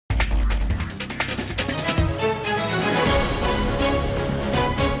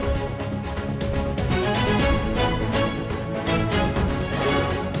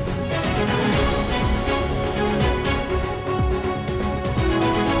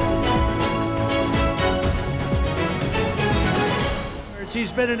experience.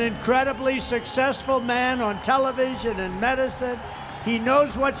 He's been an incredibly successful man on television and medicine. He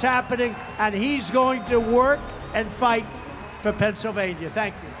knows what's happening, and he's going to work and fight for Pennsylvania.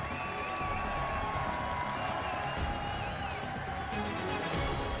 Thank you.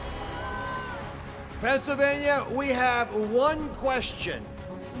 Pennsylvania, we have one question,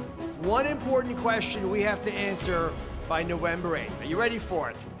 one important question we have to answer by November 8th. Are you ready for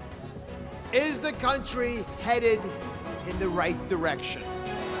it? Is the country headed in the right direction?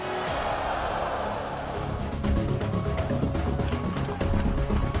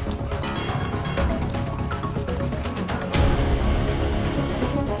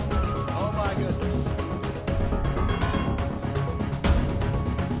 Oh my goodness.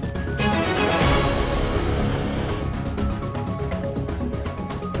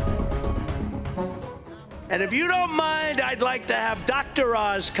 And if you don't mind, I'd like to have Dr.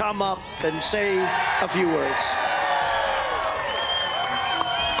 Oz come up and say a few words.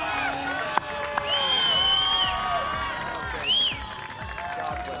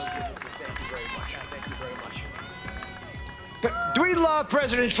 Do we love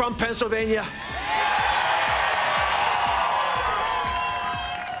President Trump, Pennsylvania?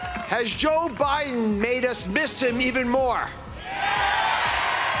 Has Joe Biden made us miss him even more?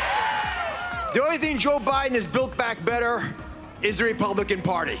 The only thing Joe Biden has built back better is the Republican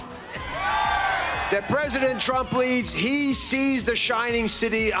Party. That President Trump leads, he sees the shining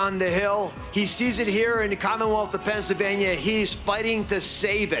city on the hill. He sees it here in the Commonwealth of Pennsylvania. He's fighting to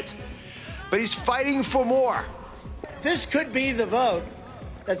save it. But he's fighting for more. This could be the vote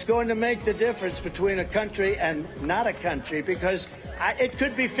that's going to make the difference between a country and not a country, because it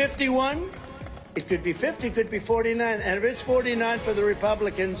could be 51, it could be 50, it could be 49. And if it's 49 for the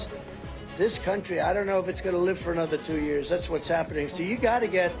Republicans, this country, I don't know if it's going to live for another 2 years. That's what's happening. So you got to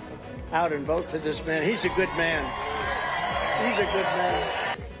get out and vote for this man. He's a good man. He's a good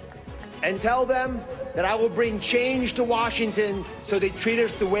man. And tell them that I will bring change to Washington so they treat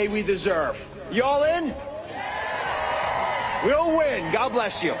us the way we deserve. You all in? We'll win. God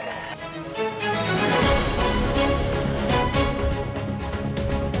bless you.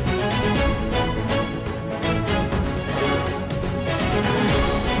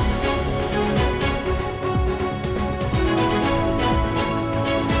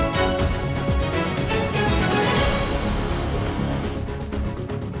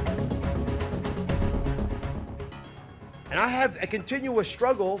 And I have a continuous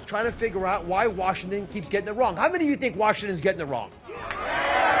struggle trying to figure out why Washington keeps getting it wrong. How many of you think Washington's getting it wrong?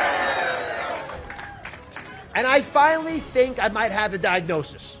 And I finally think I might have the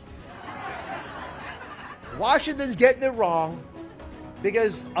diagnosis. Washington's getting it wrong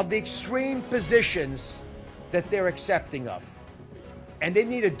because of the extreme positions that they're accepting of. And they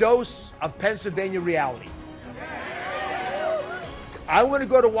need a dose of Pennsylvania reality. I want to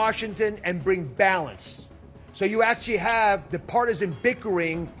go to Washington and bring balance. So you actually have the partisan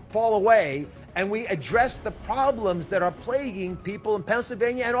bickering fall away, and we address the problems that are plaguing people in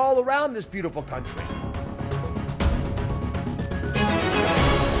Pennsylvania and all around this beautiful country.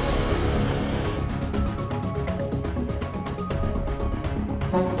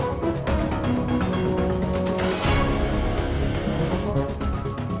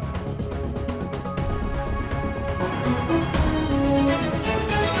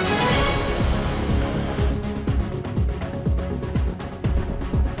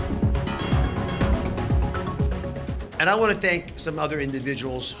 And I want to thank some other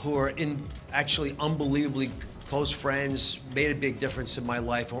individuals who are actually unbelievably close friends, made a big difference in my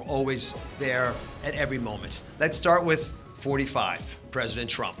life, are always there at every moment. Let's start with 45, President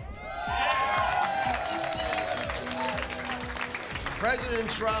Trump. President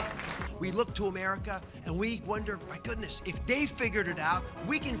Trump, we look to America and we wonder, my goodness, if they figured it out,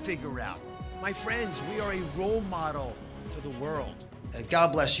 we can figure it out. My friends, we are a role model to the world. And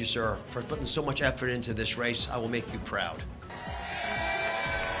God bless you, sir, for putting so much effort into this race. I will make you proud.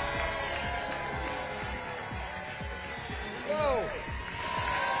 Whoa.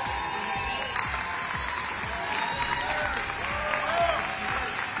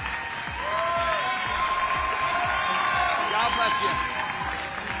 God bless you.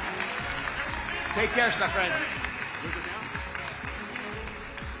 Take care, my friends.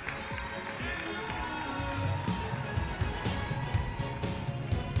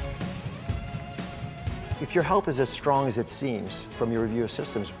 If your health is as strong as it seems from your review of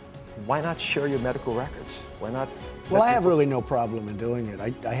systems, why not share your medical records? Why not? Well, I have really no problem in doing it.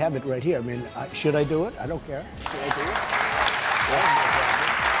 I have it right here. I mean, should I do it? I don't care. Should I do it? Yeah,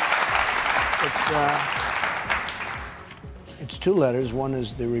 no problem. It's It's two letters. One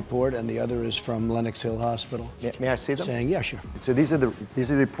is the report, and the other is from Lenox Hill Hospital. May I see them? Saying, yeah, sure. So these are the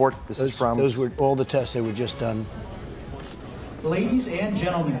report. Those were all the tests. They were just done. Ladies and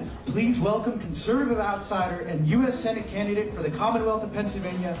gentlemen, please welcome conservative outsider and U.S. Senate candidate for the Commonwealth of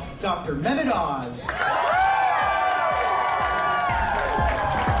Pennsylvania, Dr. Mehmet Oz.